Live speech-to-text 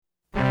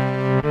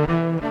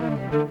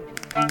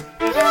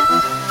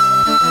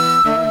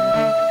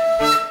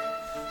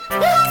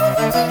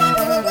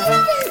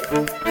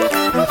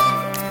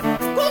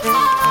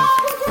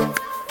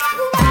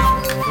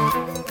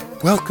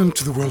Welcome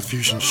to the World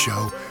Fusion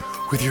Show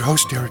with your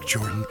host Derek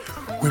Jordan,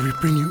 where we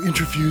bring you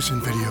interviews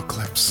and video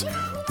clips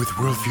with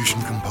World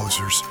Fusion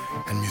composers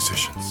and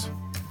musicians.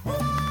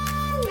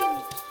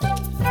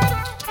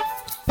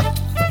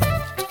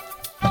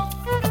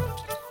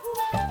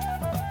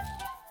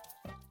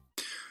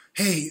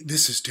 Hey,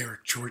 this is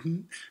Derek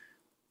Jordan.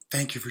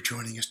 Thank you for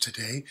joining us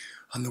today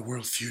on the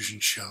World Fusion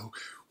Show,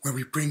 where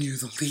we bring you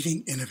the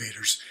leading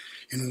innovators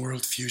in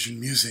world fusion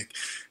music.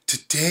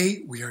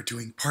 Today we are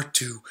doing part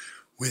 2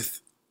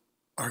 with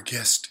our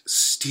guest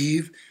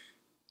Steve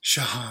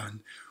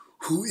Shehan,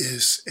 who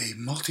is a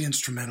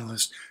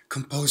multi-instrumentalist,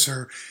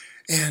 composer,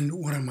 and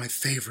one of my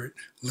favorite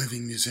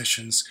living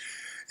musicians.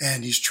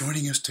 And he's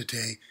joining us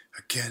today,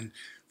 again,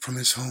 from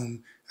his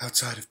home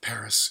outside of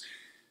Paris.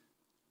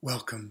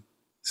 Welcome,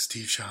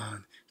 Steve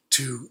Shehan,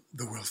 to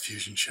the World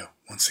Fusion Show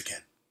once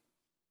again.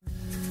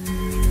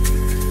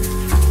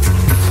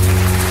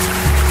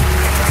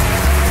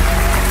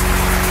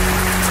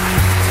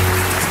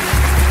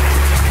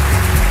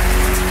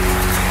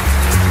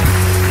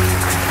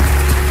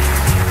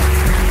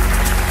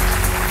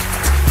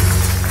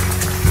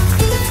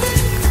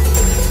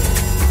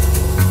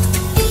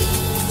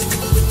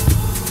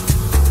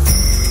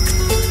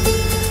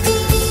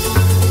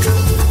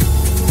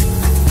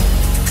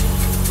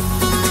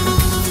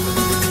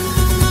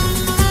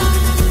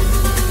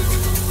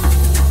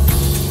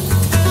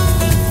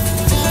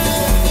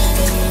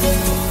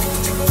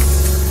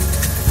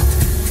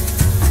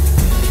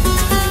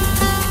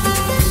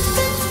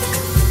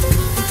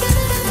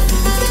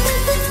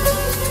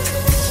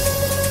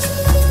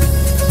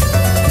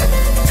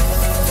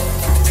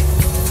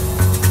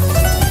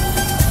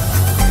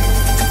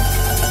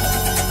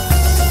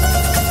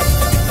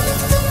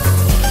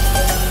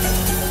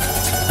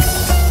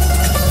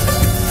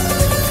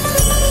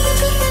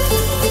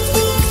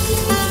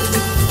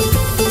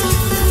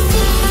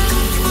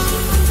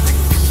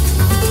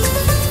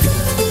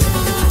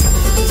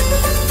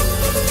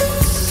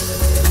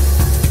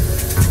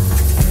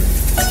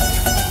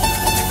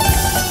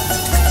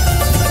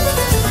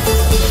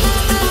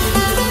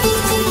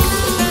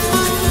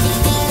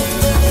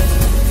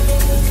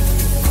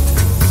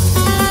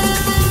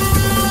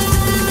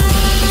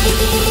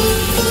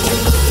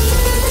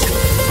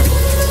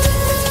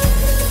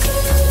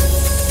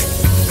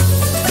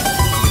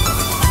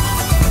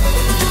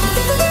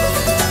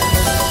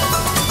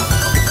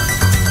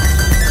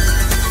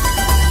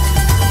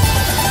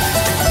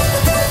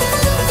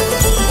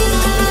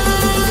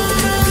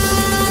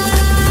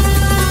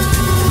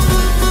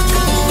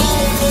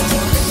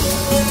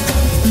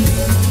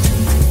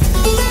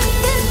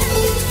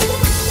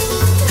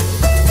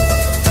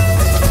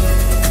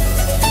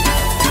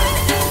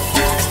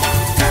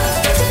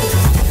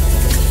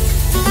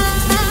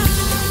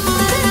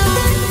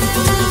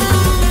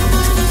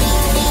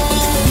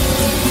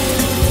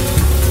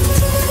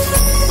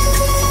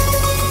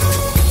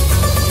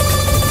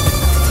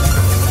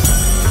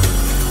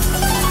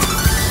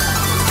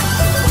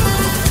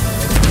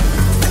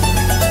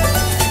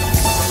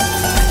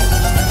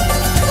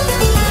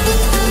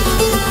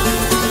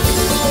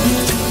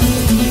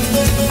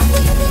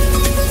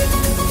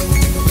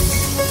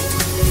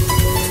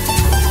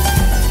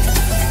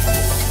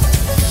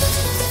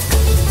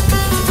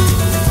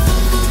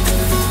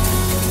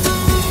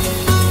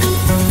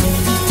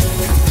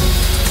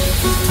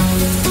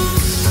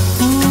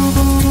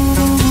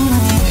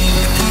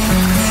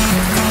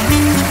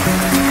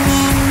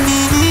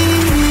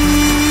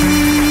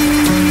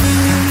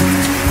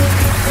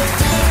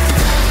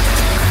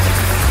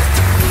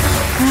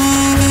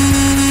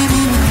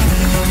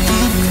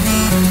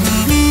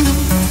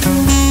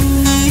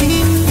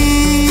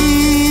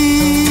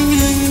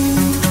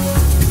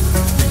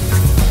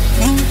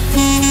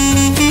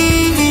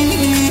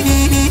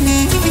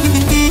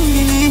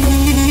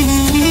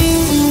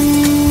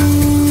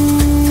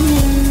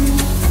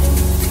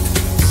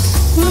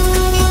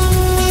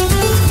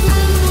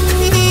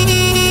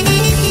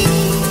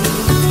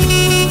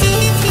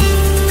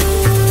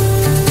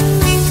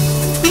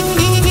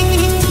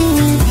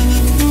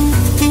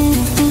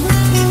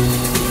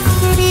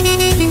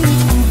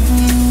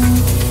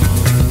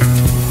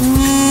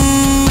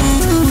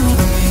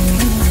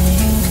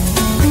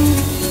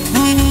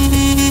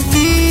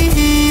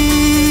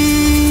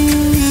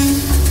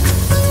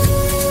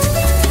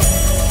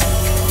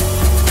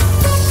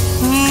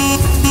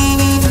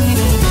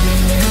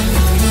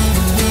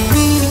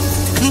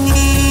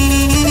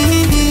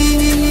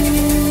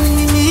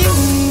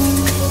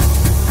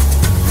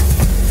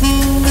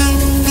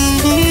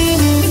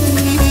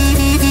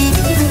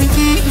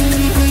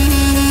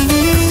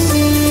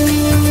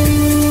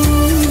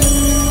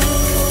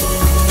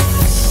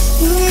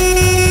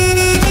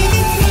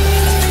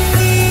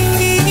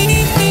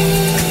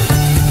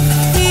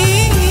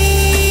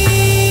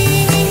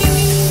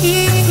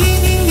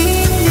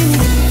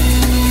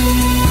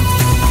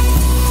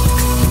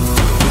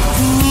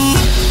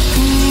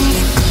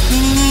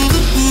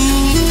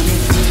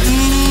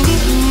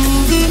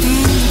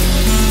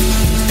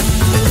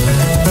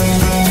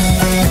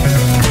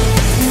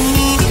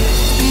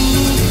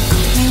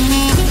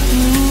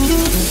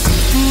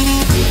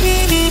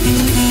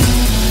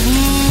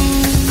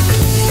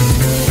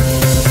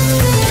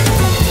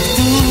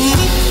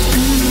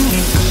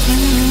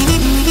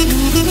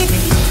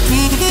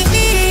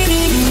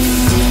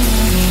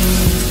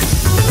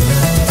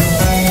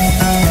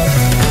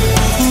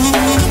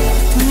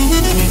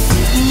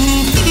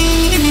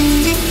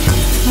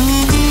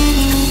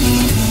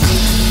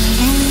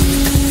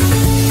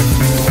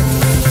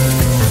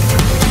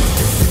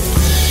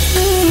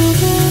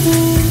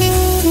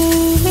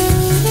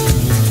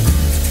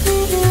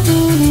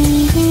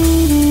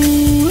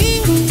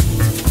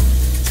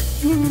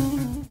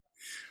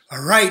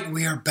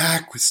 are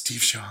back with Steve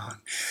Shehan.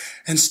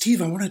 And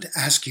Steve, I wanted to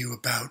ask you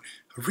about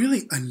a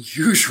really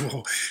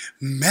unusual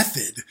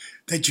method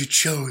that you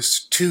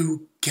chose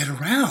to get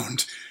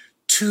around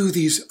to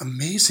these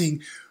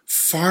amazing,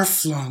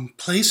 far-flung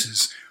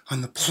places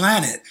on the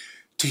planet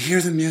to hear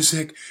the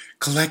music,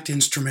 collect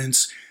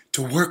instruments,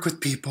 to work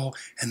with people,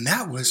 and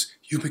that was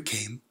you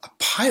became a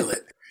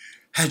pilot,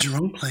 had your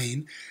own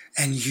plane,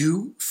 and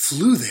you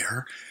flew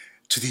there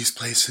to these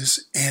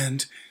places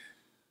and,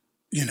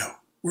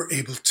 were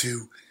able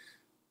to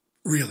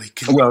really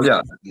Well,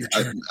 yeah,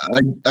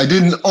 I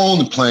didn't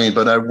own a plane,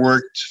 but I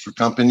worked for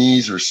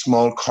companies or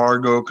small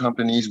cargo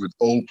companies with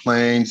old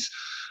planes,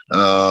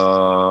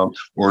 or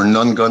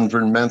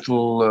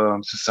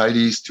non-governmental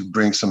societies to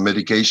bring some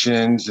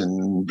medications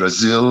in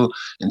Brazil,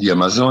 in the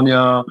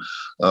Amazonia,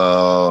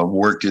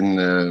 work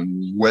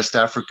in West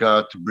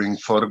Africa to bring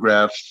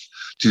photographs,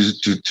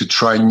 to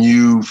try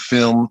new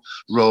film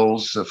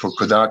roles for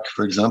Kodak,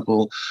 for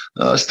example,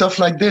 stuff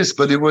like this.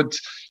 But it would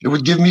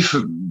give me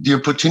the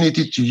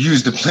opportunity to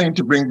use the plane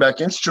to bring back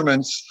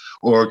instruments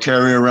or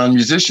carry around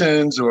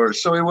musicians,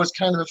 so it was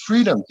kind of a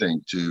freedom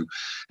thing too,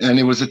 and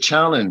it was a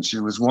challenge.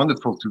 It was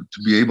wonderful to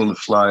be able to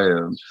fly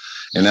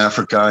in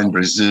Africa, in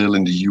Brazil,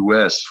 in the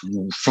U.S.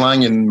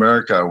 Flying in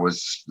America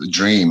was a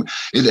dream.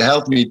 It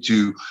helped me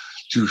to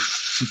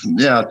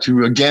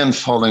again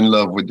fall in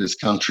love with this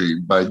country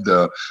by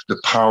the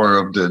power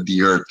of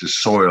the earth, the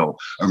soil.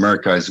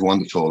 America is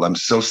wonderful. I'm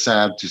so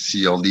sad to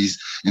see all these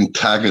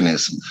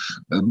antagonism.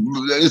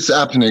 It's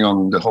happening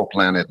on the whole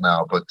planet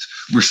now, but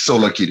we're so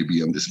lucky to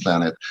be on this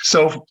planet.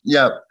 So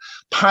yeah,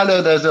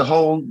 pilot as a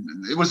whole,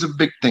 it was a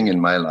big thing in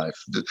my life.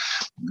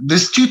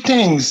 There's two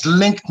things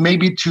linked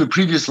maybe to a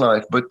previous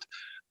life, but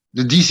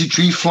the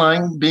DC-3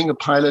 flying, being a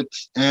pilot,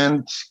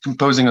 and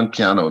composing on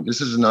piano. This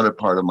is another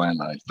part of my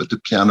life, but the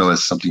piano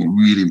is something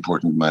really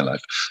important in my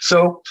life.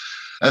 So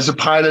as a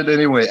pilot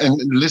anyway,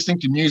 and listening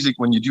to music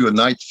when you do a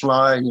night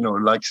fly,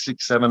 like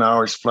 6-7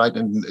 hours flight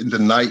in the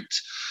night,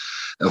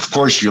 of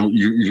course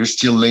you're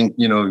still linked,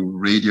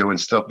 radio and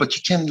stuff, but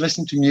you can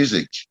listen to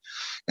music.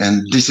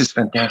 And this is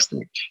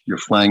fantastic. You're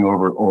flying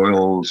over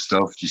oil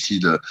stuff. You see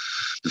the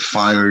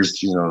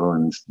fires,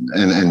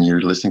 and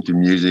you're listening to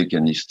music,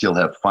 and you still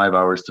have 5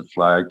 hours to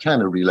fly.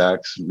 Kind of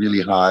relax,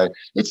 really high.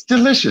 It's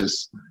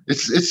delicious.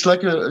 It's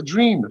like a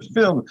dream, a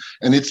film,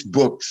 and it's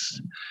books.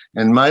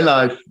 And my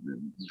life,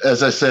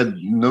 as I said,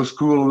 no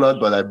school a lot,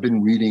 but I've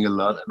been reading a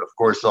lot, and of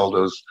course all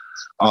those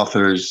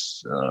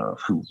authors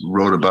who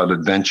wrote about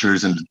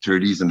adventures in the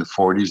 30s and the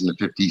 40s and the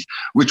 50s,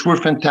 which were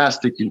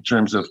fantastic in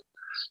terms of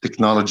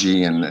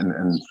technology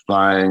and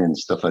flying and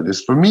stuff like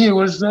this. For me, I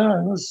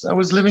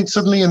was living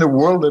suddenly in a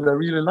world that I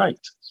really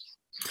liked.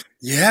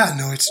 Yeah,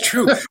 no, it's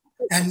true.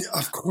 And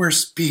of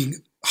course, being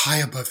high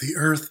above the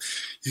earth,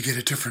 you get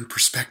a different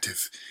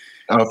perspective.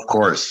 Of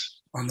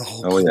course. On the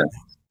whole planet,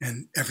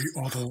 and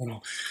all the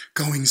little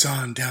goings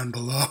on down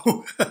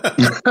below.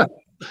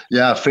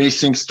 Yeah,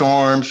 facing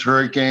storms,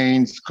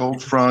 hurricanes,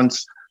 cold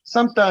fronts.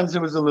 Sometimes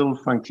it was a little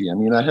funky. I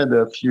mean, I had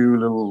a few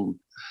little.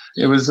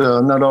 It was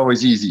not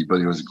always easy,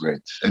 but it was great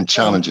and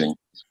challenging.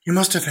 You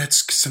must have had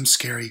some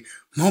scary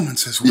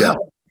moments as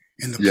well.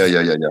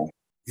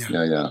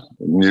 Yeah.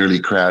 Nearly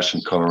crashed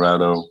in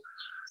Colorado.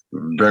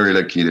 Very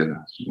lucky to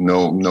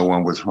no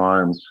one was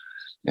harmed,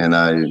 and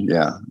I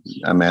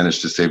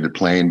managed to save the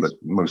plane, but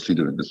mostly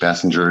the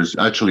passengers.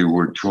 Actually, we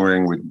were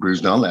touring with Bruce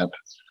Dunlap,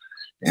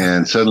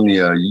 and suddenly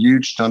a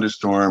huge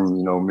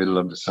thunderstorm, middle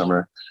of the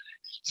summer.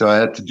 So I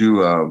had to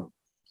do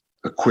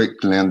a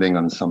quick landing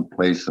on some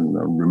place in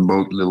a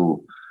remote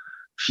little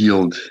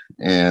field.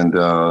 And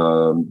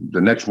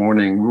the next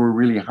morning we were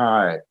really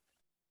high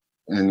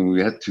and we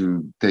had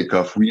to take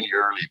off really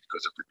early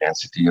because of the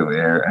density of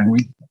air. And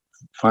we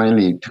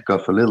finally took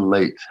off a little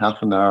late,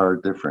 half an hour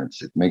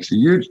difference. It makes a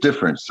huge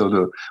difference.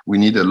 So we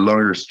need a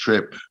longer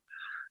strip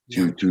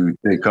to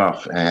take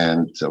off.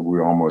 And we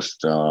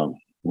almost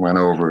went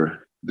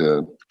over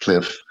the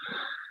cliff.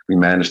 We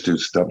managed to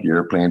stop the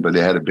airplane, but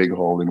they had a big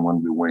hole in one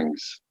of the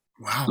wings.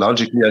 Wow.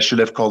 Logically, I should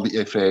have called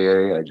the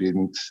FAA. I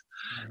didn't.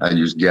 I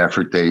used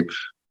gaffer tape.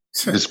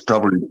 It's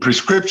probably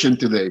prescription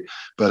today,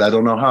 but I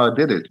don't know how I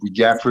did it. We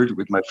gaffered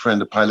with my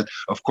friend, the pilot.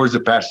 Of course, the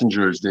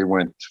passengers, they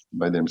went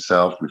by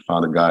themselves. We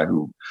found a guy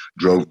who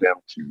drove them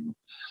to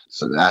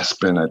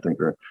Aspen, I think.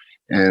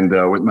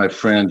 And with my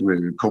friend, with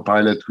a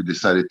co-pilot, we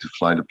decided to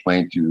fly the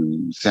plane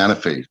to Santa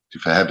Fe to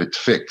have it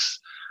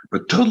fixed.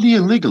 But totally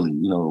illegally,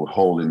 a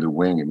hole in the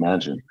wing,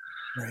 imagine.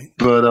 Right.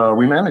 But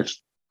we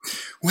managed.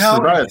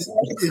 Well,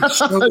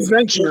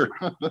 adventure.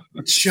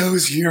 It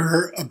shows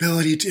your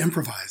ability to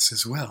improvise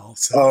as well.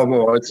 So. Oh,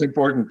 well, it's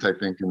important, I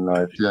think, in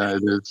life. Yeah,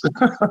 it is.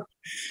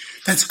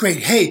 That's great.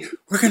 Hey,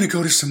 we're going to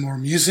go to some more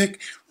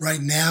music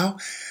right now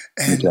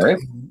and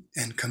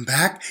come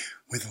back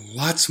with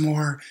lots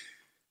more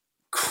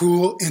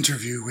cool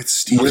interview with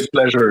Steve. With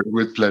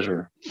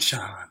pleasure.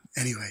 Shehan.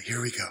 Anyway,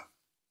 here we go.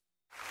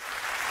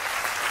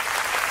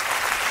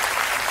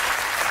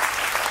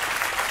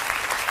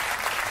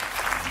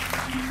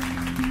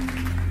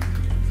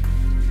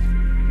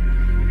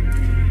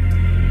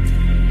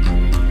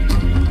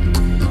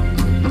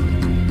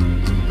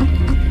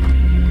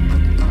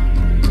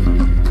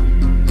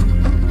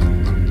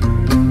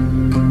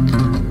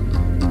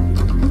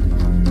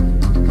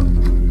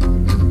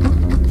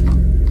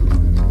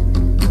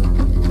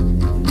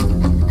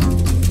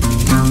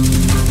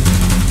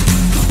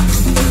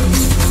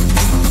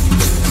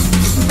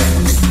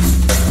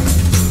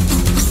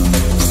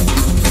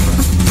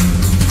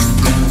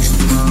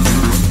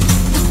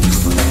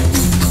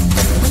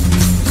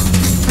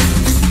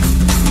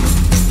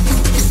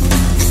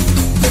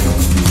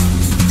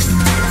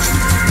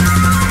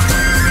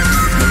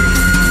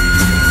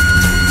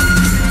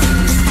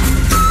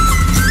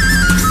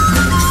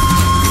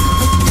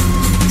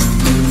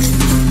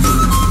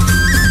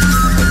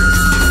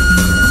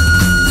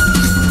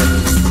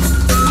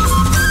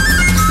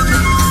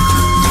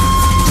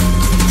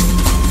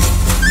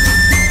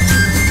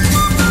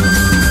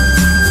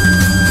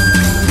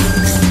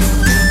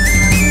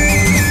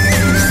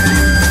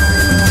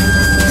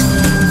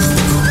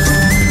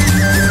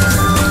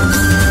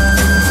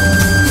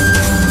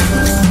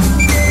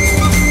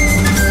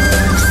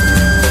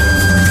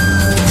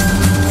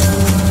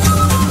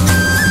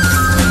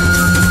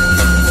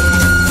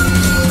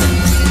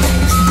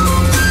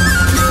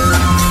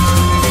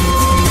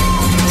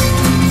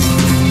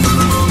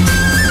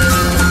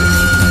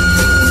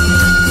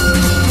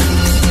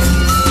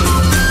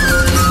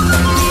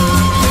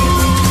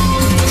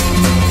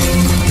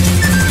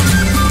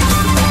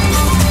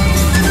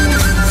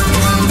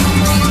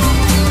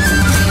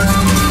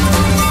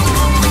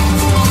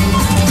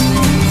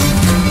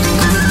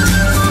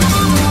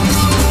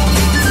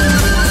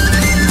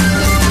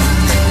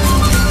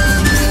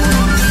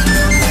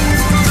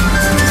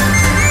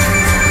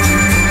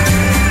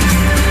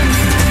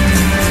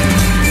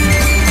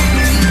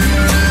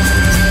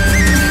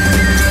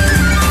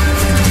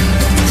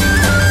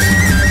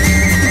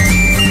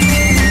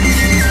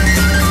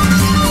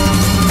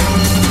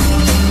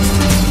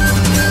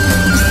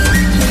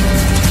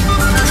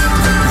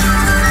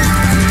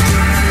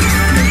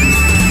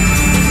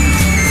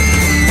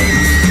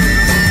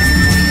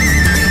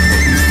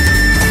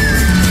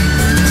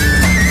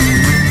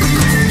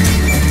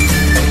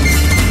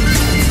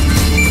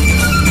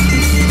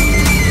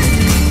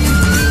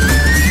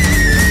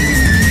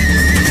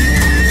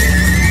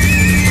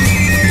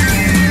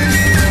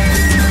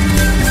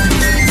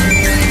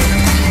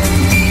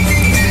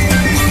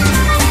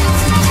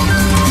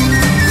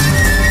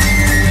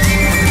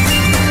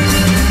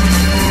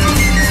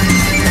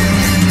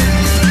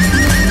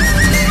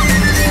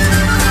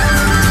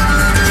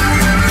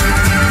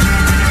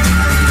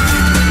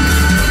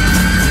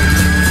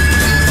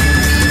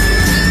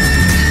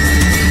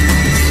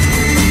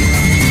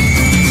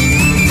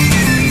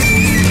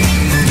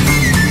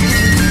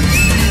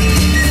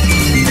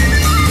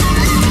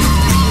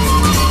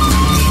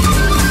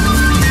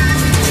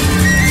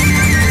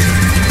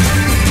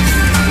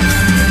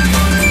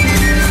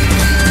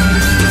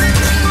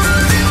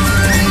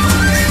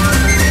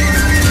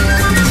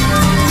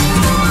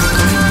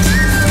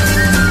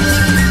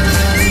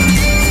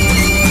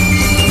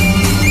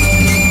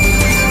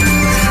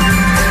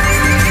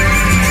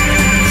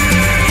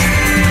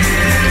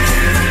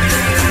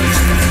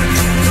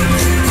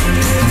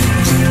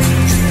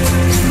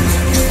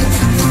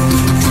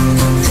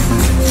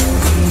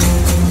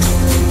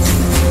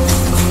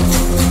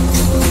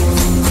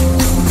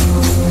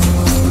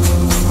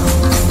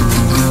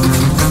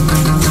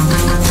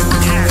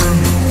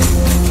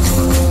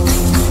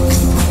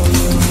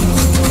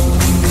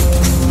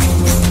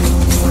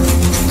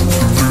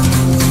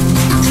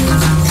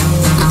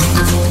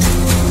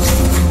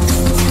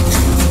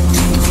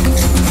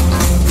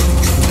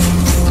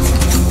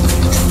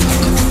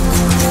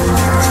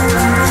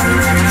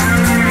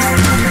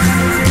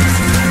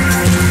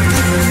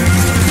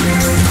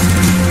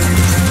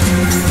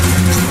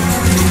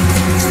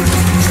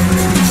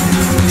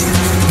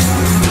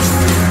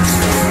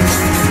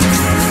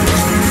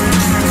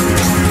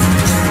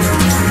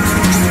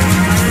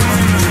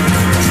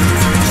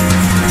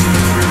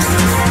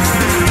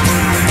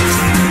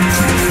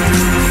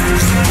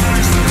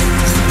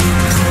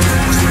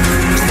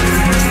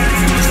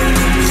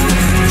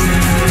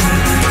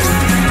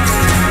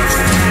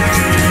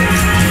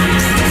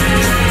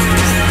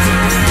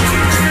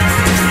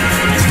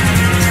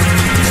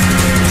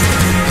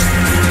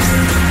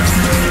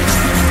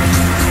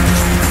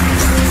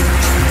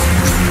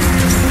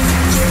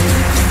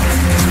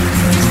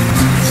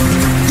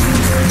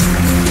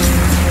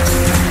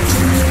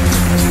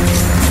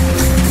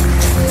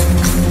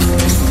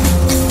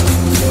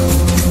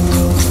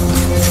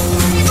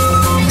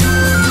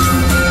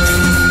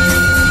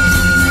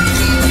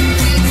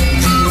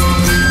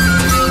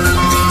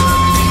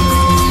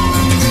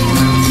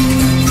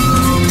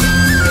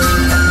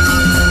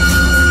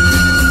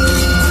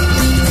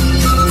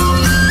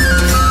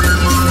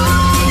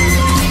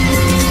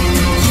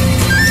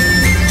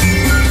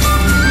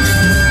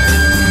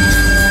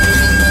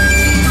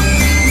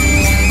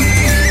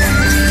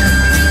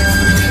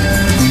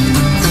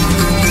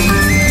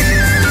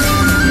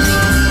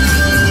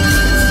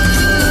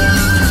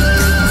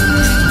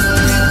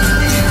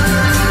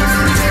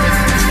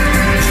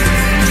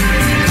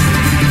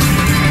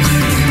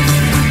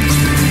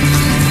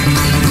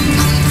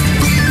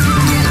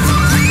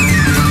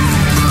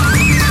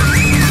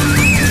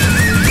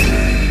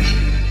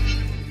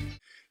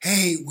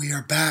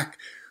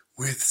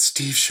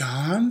 Steve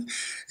Shehan.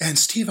 And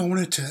Steve, I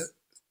wanted to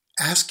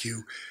ask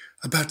you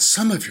about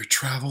some of your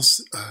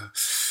travels.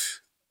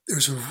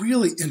 There's a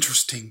really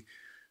interesting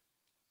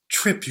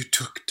trip you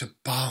took to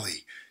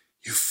Bali.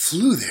 You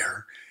flew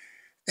there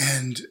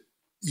and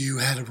you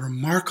had a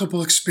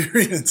remarkable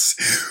experience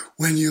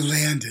when you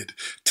landed.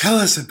 Tell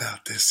us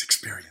about this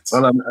experience.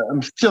 Well,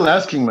 I'm still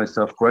asking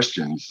myself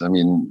questions. I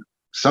mean,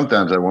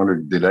 sometimes I wonder,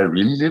 did I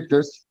really live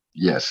this?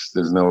 Yes,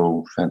 there's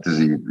no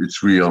fantasy.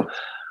 It's real.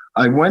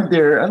 I went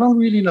there. I don't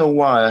really know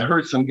why. I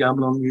heard some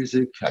gamelan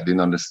music. I didn't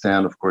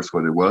understand, of course,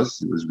 what it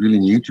was. It was really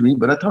new to me,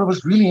 but I thought it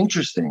was really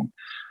interesting.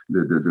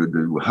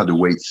 How the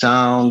weight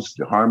sounds,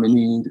 the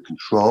harmony, the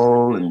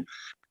control. And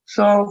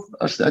so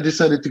I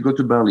decided to go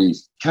to Bali.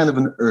 It's kind of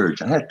an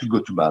urge. I had to go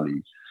to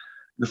Bali.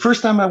 The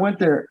first time I went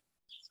there,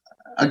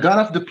 I got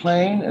off the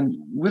plane and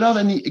without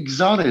any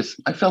exotics,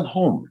 I felt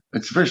home.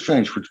 It's very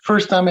strange. For the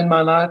first time in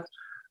my life,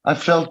 I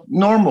felt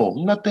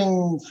normal,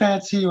 nothing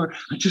fancy, or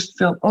I just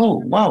felt, oh,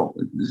 wow,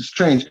 it's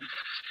strange.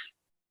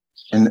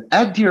 And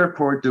at the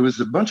airport, there was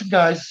a bunch of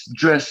guys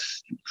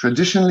dressed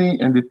traditionally,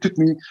 and they took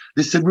me.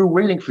 They said, "We're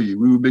waiting for you.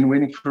 We've been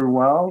waiting for a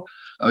while.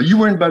 You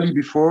were in Bali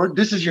before.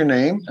 This is your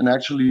name." And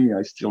actually,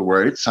 I still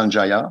wear it,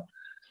 Sanjaya.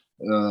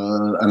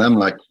 And I'm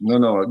like,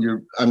 no,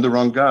 I'm the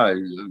wrong guy.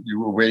 You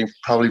were waiting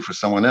probably for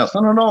someone else.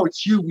 No,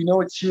 it's you. We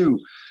know it's you.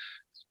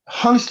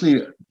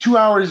 Honestly, 2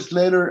 hours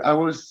later, I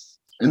was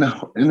in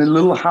a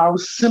little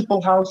house, simple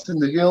house in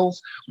the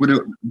hills with a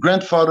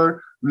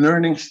grandfather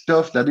learning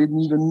stuff that I didn't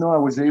even know I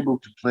was able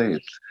to play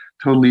it.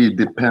 Totally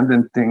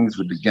dependent things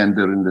with the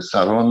gander and the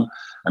saron.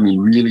 I mean,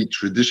 really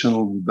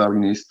traditional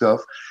Balinese stuff.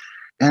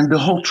 And the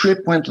whole trip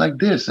went like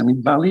this. I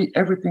mean, Bali,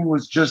 everything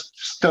was just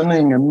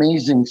stunning,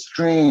 amazing,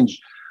 strange.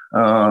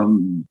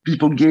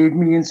 People gave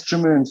me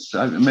instruments.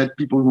 I met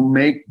people who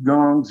make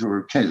gongs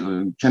or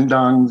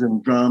kendangs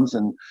and drums,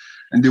 and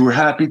they were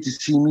happy to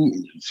see me.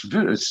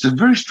 It's a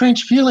very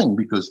strange feeling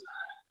because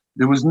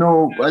there was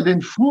I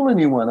didn't fool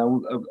anyone.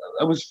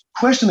 I was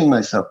questioning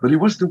myself, but it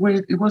was the way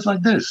it was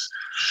like this.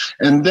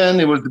 And then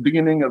it was the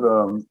beginning of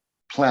a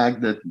plague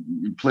that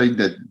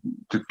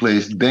took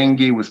place.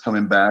 Dengue was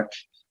coming back,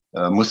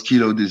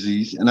 mosquito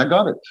disease, and I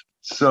got it.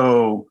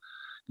 So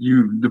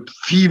the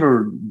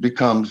fever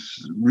becomes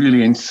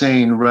really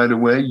insane right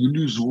away. You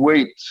lose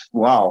weight.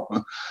 Wow.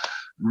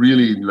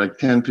 Really like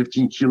 10,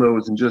 15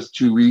 kilos in just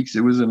 2 weeks.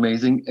 It was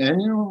amazing. And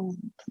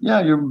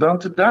you're bound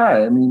to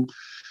die. I mean,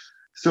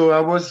 so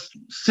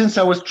since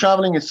I was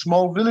traveling in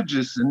small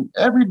villages, and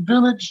every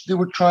village they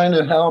were trying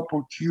to help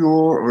or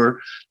cure or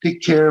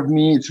take care of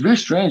me. It's very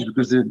strange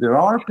because there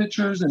are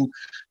pictures and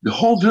the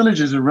whole village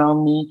is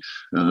around me,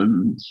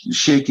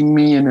 shaking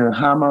me in a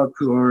hammock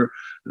or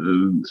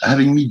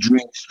having me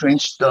drink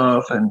strange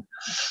stuff.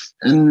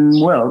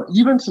 And well,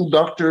 even some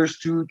doctors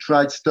too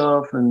tried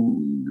stuff and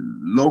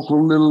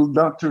local little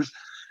doctors.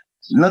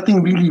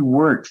 Nothing really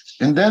worked.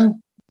 And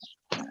then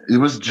it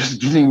was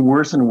just getting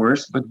worse and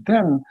worse. But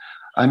then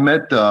I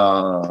met,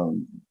 a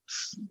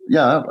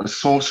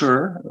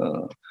sorcerer,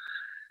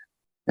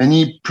 and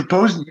he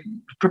proposed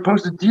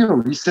a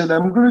deal. He said,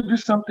 "I'm going to do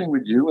something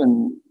with you,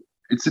 and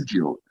it's a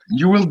deal.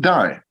 You will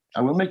die.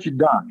 I will make you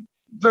die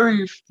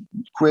very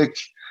quick,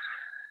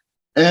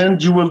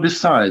 and you will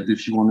decide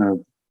if you want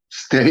to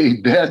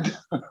stay dead."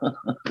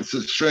 It's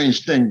a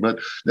strange thing, but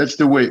that's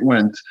the way it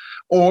went.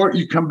 Or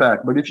you come back.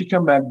 But if you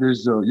come back,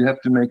 you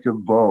have to make a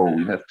vow.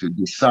 You have to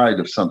decide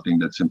of something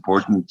that's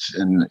important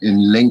and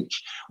in link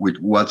with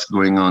what's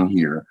going on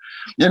here.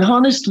 And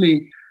honestly,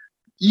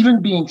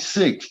 even being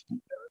sick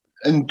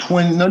and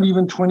not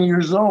even 20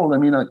 years old, I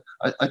mean,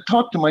 I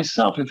thought to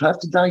myself, if I have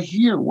to die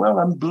here, well,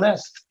 I'm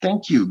blessed.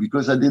 Thank you,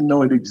 because I didn't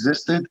know it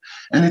existed.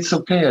 And it's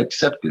okay, I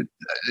accept it.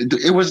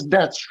 It was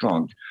that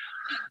strong.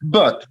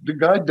 But the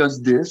guy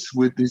does this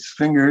with his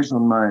fingers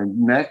on my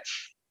neck.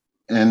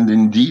 And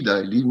indeed,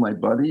 I leave my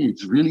body.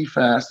 It's really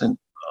fast. And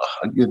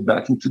I get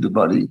back into the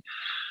body.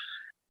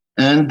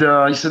 And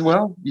I said,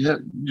 well,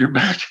 you're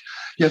back.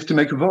 You have to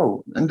make a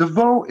vow. And the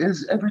vow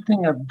is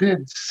everything I've did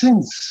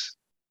since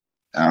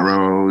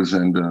Arrows.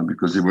 And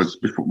because it was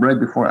right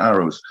before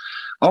Arrows.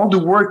 All the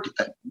work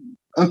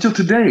until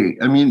today.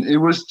 I mean, it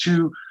was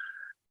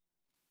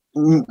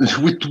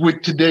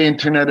with today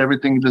internet,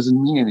 everything doesn't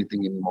mean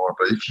anything anymore.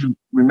 But if you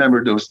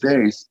remember those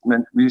days, it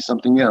meant really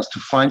something else. To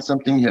find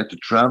something, you had to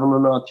travel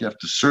a lot, you have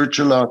to search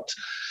a lot,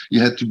 you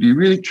had to be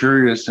really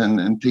curious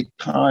and take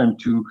time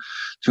to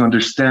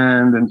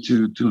understand and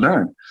to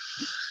learn.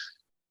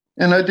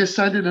 And I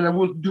decided that I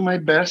would do my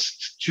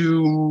best to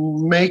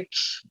make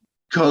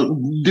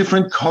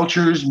different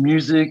cultures,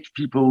 music,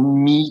 people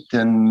meet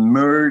and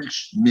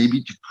merge,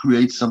 maybe to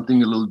create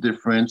something a little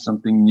different,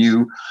 something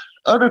new.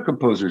 Other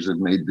composers have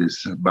made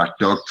this,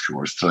 Bartok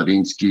or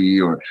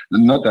Stravinsky, or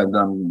not that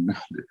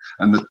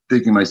I'm not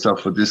taking myself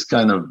for this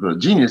kind of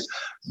genius,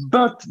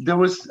 but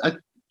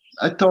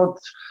I thought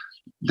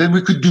that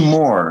we could do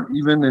more,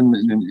 even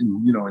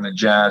in a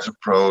jazz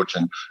approach.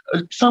 And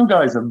some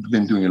guys have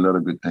been doing a lot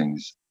of good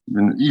things.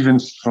 even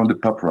from the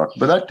pop rock.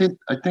 But I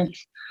think,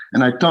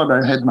 and I thought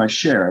I had my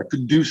share. I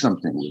could do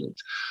something with it.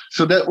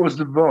 So that was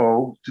the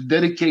vow to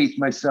dedicate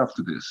myself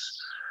to this.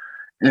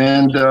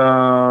 And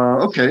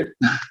okay,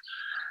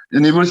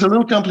 and it was a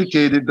little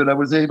complicated, but I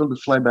was able to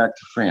fly back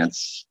to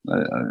France.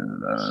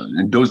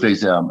 In those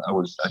days, I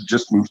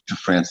just moved to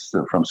France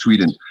from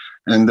Sweden,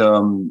 and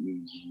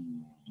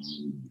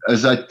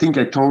as I think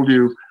I told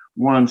you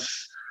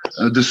once,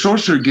 the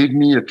sorcerer gave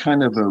me a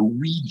kind of a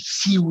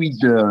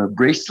seaweed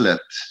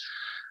bracelet,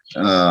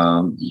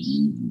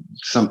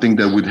 something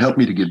that would help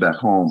me to get back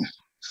home.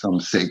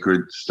 Some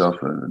sacred stuff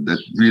that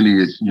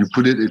really, you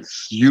put it,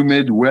 it's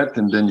humid, wet,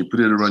 and then you put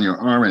it around your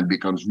arm and it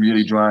becomes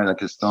really dry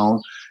like a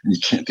stone, and you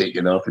can't take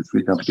it off. It's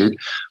really complicated.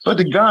 But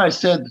the guy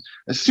said,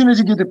 as soon as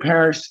you get to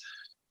Paris,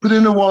 put it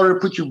in the water,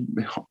 put your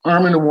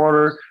arm in the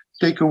water,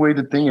 take away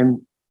the thing, and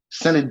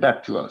send it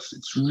back to us.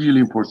 It's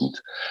really important.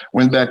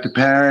 Went back to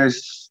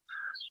Paris.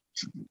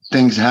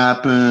 Things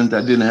happened.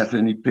 I didn't have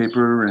any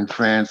paper in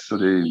France, so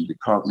they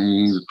caught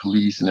me, the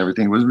police and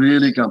everything. It was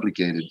really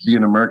complicated.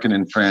 Being American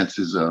in France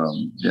is,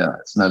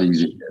 it's not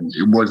easy. And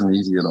it wasn't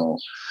easy at all.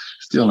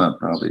 Still not,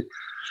 probably.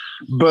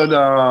 But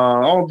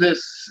all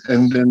this,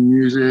 and then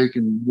music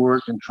and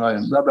work and try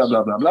and blah, blah,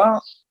 blah, blah, blah.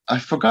 I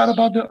forgot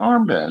about the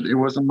armband. It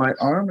was on my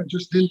arm. I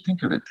just didn't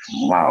think of it.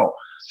 Wow.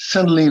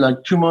 Suddenly,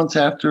 like 2 months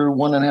after,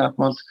 1.5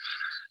 months,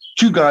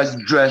 two guys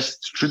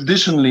dressed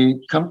traditionally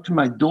come to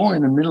my door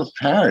in the middle of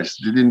Paris.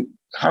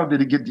 How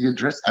did they get the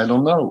address? I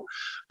don't know.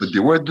 But they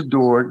were at the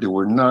door. They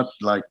were not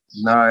like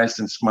nice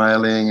and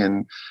smiling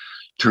and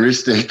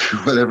touristic,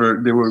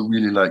 whatever. They were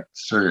really like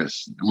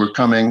serious. We're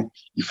coming.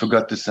 You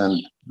forgot to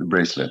send the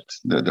bracelet,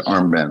 the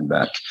armband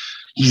back.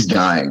 He's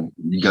dying.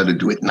 You got to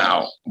do it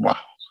now. Wow.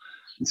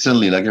 And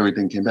suddenly, like,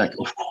 everything came back.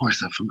 Of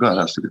course, I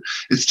forgot.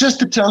 It's just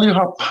to tell you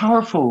how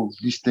powerful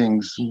these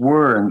things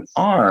were and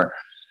are.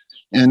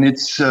 And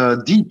it's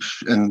deep,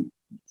 and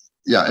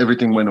yeah,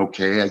 everything went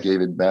okay. I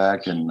gave it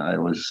back, and I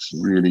was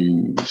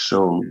really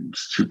so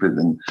stupid.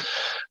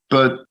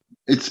 But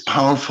it's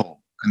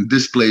powerful, and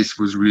this place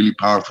was really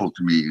powerful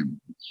to me.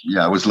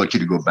 Yeah, I was lucky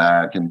to go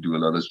back and do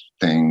a lot of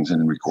things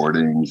and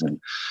recordings.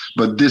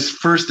 But this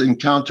first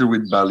encounter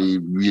with Bali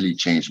really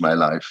changed my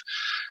life.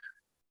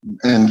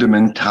 And the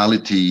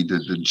mentality,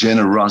 the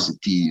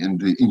generosity,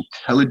 and the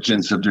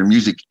intelligence of their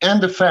music,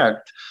 and the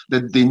fact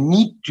that they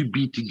need to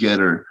be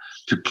together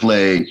to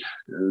play.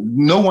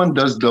 No one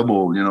does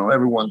double,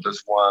 everyone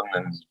does one,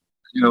 and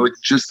it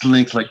just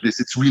links like this.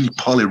 It's really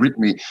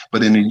polyrhythmic,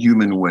 but in a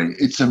human way.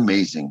 It's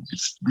amazing.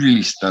 It's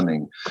really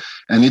stunning,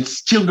 and it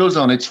still goes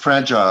on. It's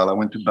fragile. I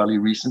went to Bali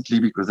recently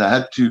because I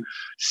had to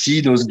see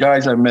those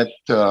guys I met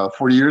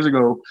 40 years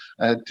ago.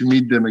 I had to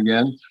meet them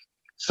again.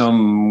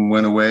 Some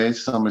went away,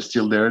 some are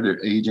still there,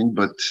 they're aging,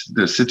 but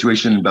the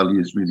situation in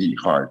Bali is really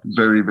hard,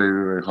 very,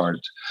 very, very hard.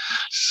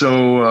 So,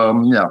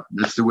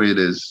 that's the way it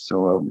is.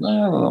 So, I don't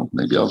know,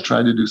 maybe I'll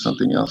try to do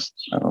something else.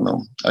 I don't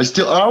know. I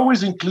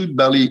always include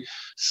Bali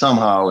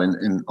somehow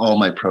in all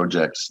my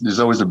projects. There's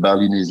always a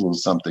Balinese little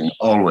something,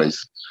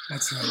 always.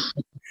 That's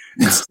right.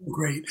 It's so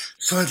great.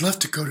 So I'd love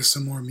to go to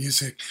some more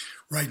music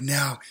right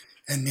now,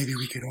 and maybe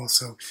we could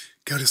also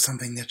go to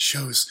something that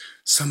shows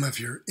some of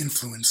your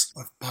influence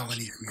of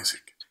Balinese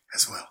music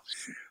as well.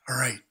 All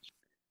right.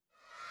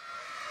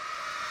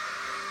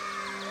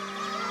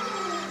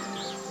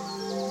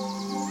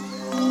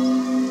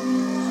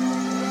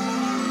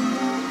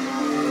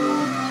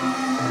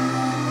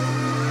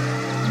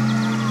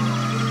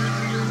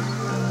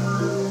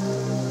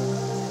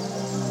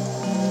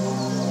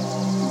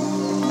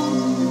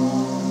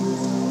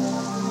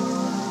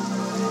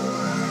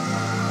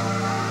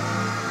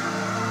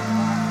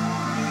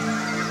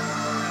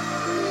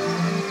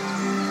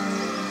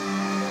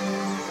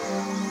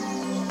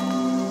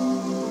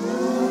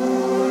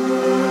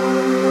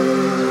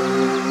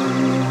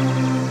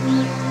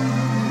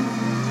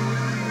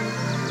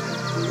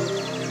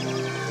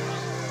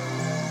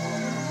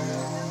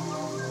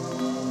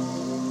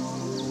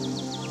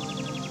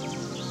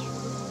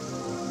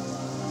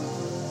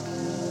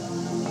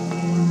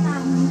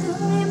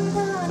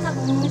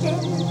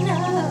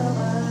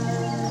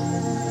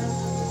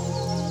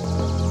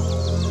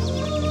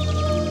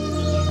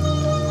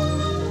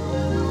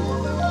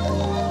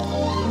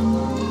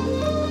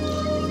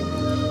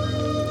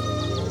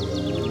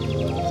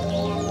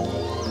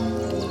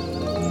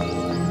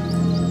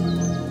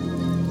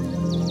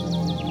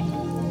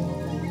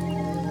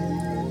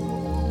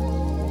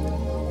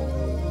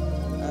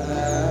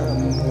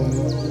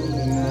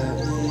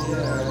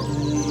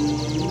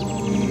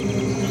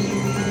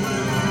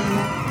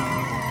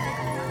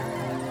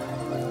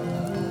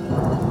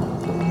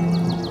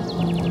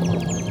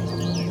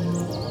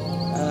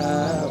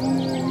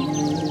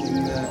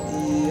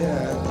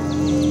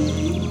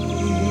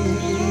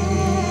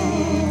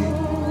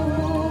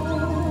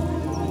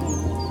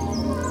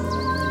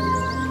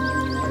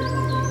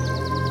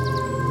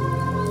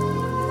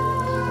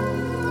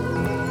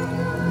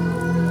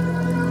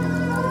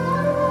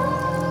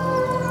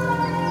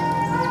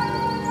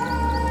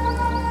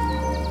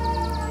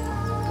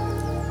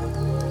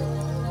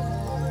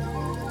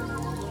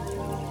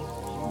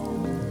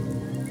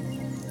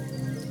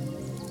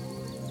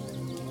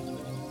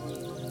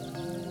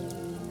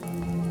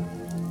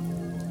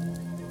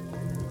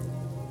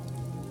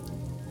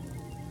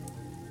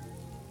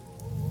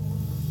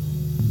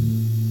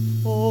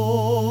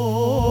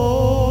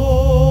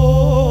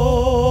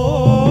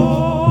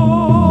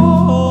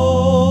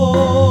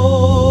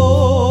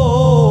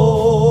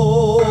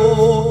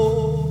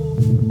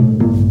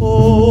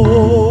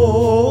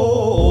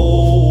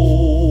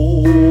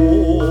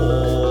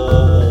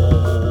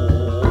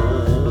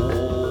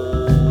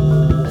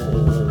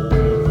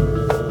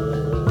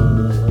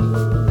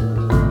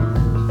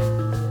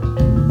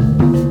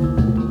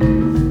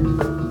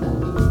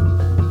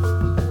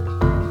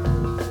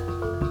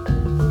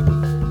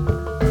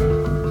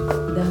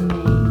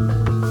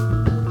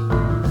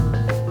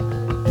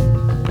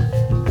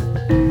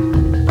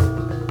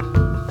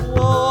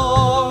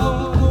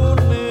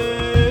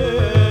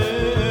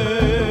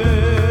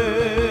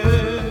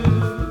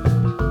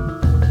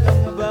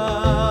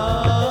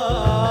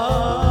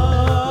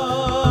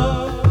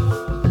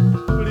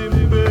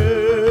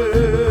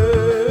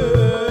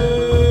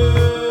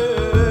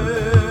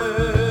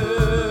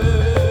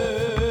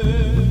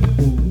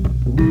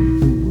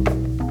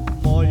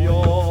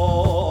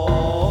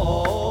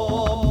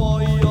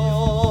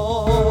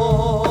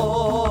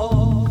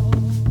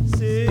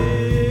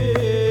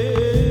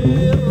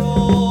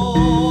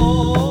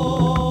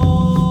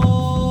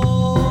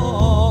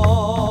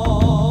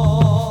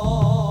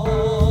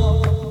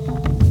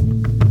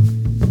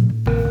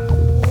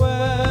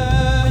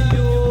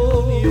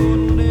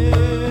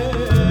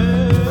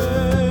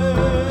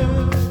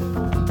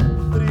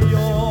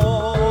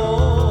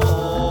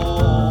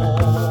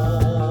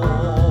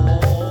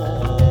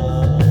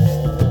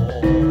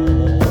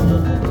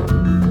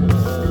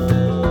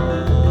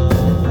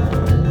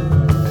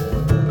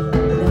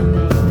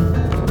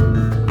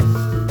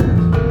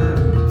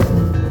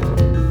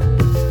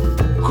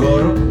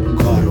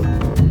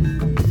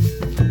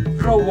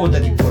 coda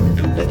di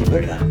fortuna di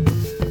verrà.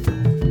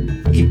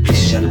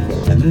 Iblis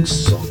xalbuna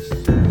minso,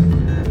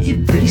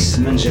 Iblis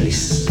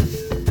manġalis.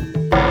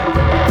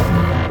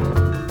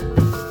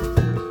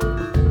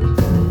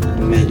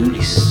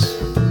 Medulis,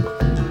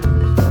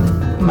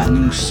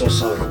 manungso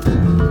sorb.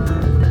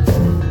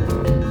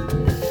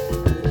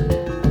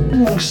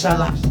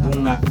 Musalah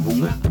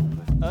bunga-bunga.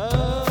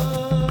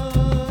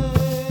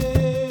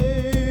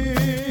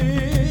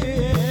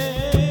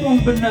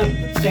 Benar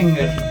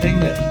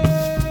dengar.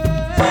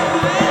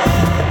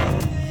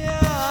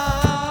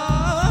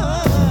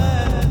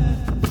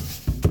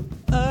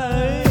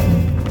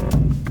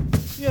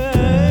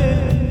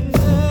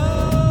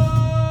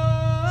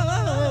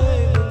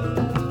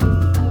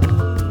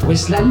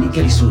 Wes lalli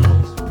che risuno.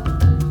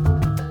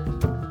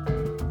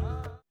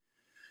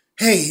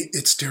 Hey,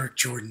 it's Derek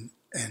Jordan,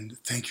 and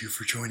thank you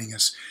for joining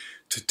us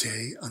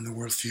today on the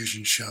World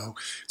Fusion Show.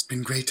 It's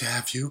been great to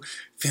have you.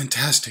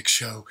 Fantastic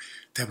show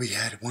that we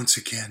had once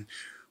again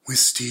with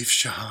Steve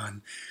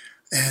Shehan,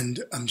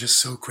 and I'm just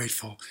so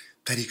grateful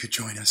that he could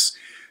join us.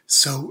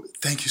 So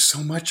thank you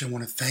so much. I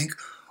want to thank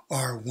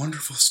our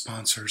wonderful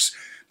sponsors,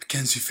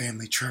 Mackenzie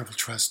Family Charitable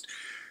Trust,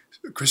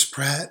 Chris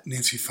Pratt,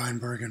 Nancy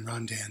Feinberg, and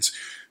Ron Dans,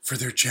 for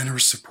their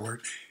generous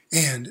support.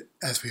 And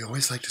as we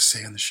always like to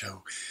say on the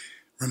show,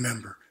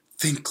 remember,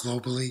 think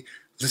globally,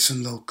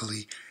 listen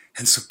locally,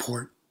 and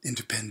support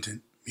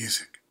independent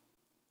music.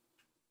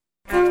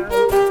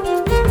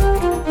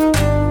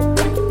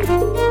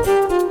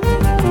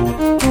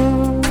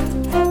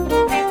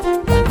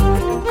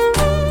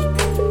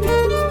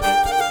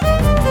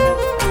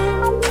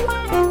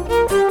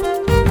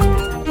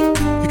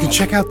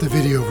 Check out the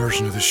video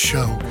version of the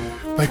show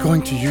by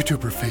going to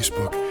YouTube or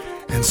Facebook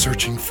and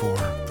searching for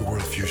The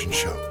World Fusion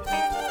Show.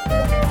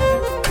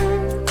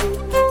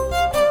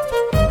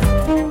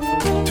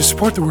 To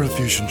support The World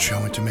Fusion Show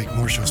and to make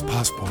more shows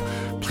possible,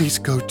 please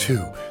go to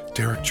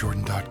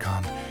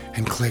derekjordan.com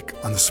and click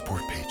on the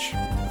support page.